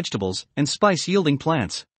number of vegetables and spice-yielding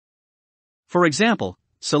plants. For example,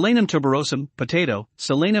 Solanum tuberosum, potato,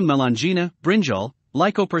 Solanum melangina, brinjal,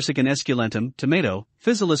 Lycopersicum esculentum, tomato,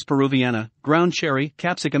 Physalis peruviana, ground cherry,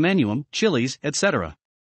 Capsicum annuum, chilies, etc.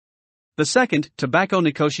 The second, Tobacco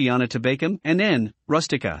nicotiana tabacum and N.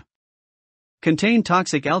 rustica. Contain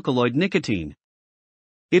toxic alkaloid nicotine.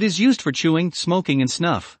 It is used for chewing, smoking and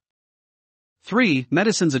snuff. 3.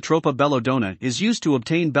 Medicines. Atropa belladonna is used to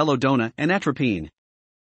obtain belladonna and atropine.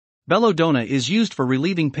 Belladonna is used for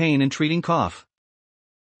relieving pain and treating cough.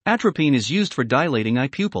 Atropine is used for dilating eye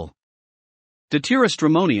pupil.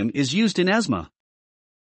 Deuterostramonium is used in asthma.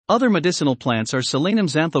 Other medicinal plants are Solanum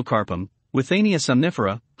xanthocarpum, Withania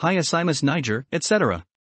somnifera, Hyoscyamus niger, etc.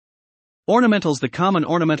 Ornamentals. The common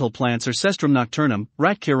ornamental plants are Cestrum nocturnum,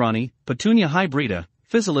 Ratkirani, Petunia hybrida,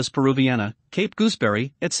 Physalis peruviana, Cape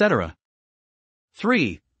gooseberry, etc.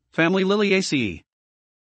 3. Family Liliaceae.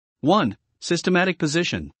 1. Systematic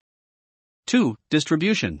position. 2.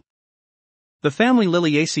 Distribution. The family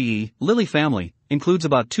Liliaceae, lily family, includes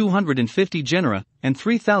about 250 genera and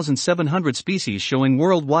 3,700 species showing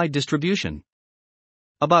worldwide distribution.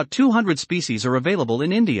 About 200 species are available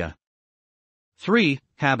in India. 3.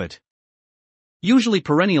 Habit. Usually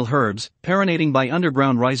perennial herbs, perennating by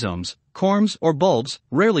underground rhizomes, corms or bulbs,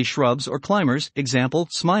 rarely shrubs or climbers, example,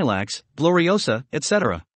 smilax, gloriosa,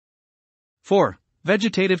 etc. 4.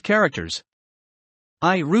 Vegetative characters.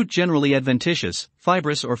 I. Root generally adventitious,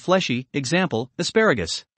 fibrous or fleshy, example,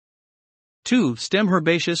 asparagus. 2. Stem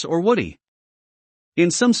herbaceous or woody. In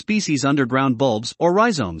some species underground bulbs or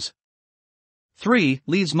rhizomes. 3.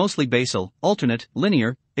 Leaves mostly basal, alternate,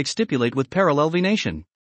 linear, exstipulate with parallel venation.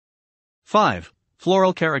 5.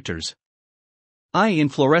 Floral characters. I.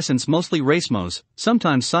 Inflorescence mostly racemose,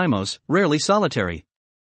 sometimes cymose, rarely solitary.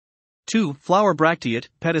 2. Flower bracteate,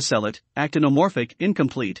 pedicellate, actinomorphic,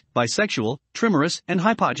 incomplete, bisexual, trimerous, and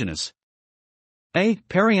hypogynous. A.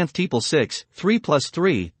 Perianthepal 6,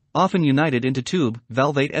 3+3, often united into tube,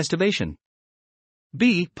 valvate estivation.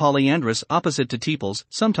 B. Polyandrous opposite to tepals,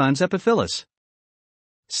 sometimes epiphyllous.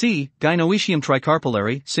 C. Gynoecium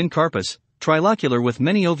tricarpillary, syncarpous, trilocular with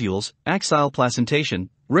many ovules, axile placentation,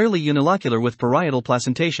 rarely unilocular with parietal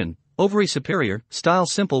placentation, ovary superior, style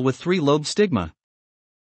simple with 3-lobed stigma.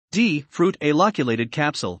 D. Fruit a loculated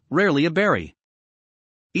capsule, rarely a berry.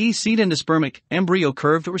 E. Seed endospermic, embryo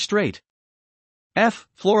curved or straight. F.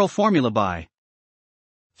 Floral formula by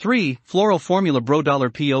 3. Floral formula Bro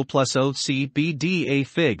 $PO plus O C B D A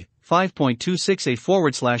Fig 5.26 A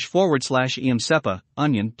 // EM Sepa,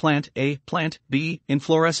 onion, plant A, plant B,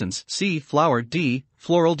 inflorescence C, flower D,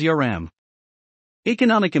 floral dioram.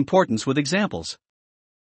 Economic importance with examples.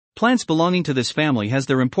 Plants belonging to this family has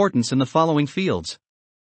their importance in the following fields.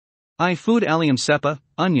 I. Food Allium cepa,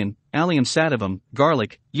 onion, Allium sativum,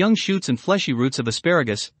 garlic, young shoots and fleshy roots of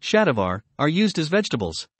asparagus, shadavar, are used as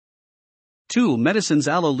vegetables. 2. Medicines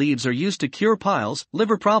Aloe leaves are used to cure piles,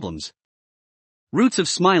 liver problems. Roots of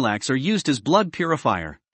smilax are used as blood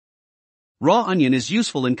purifier. Raw onion is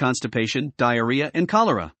useful in constipation, diarrhea and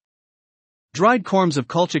cholera. Dried corms of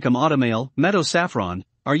Colchicum autumnale, meadow saffron,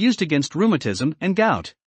 are used against rheumatism and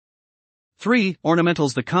gout. 3.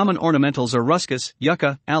 Ornamentals. The common ornamentals are ruscus,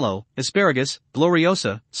 yucca, aloe, asparagus,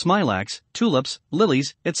 gloriosa, smilax, tulips,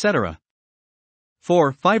 lilies, etc.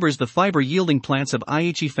 4. Fibers. The fiber-yielding plants of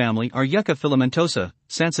Iaceae family are Yucca filamentosa,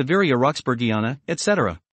 Sansevieria roxburghiana,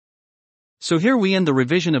 etc. So here we end the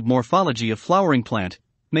revision of morphology of flowering plant.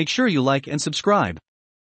 Make sure you like and subscribe.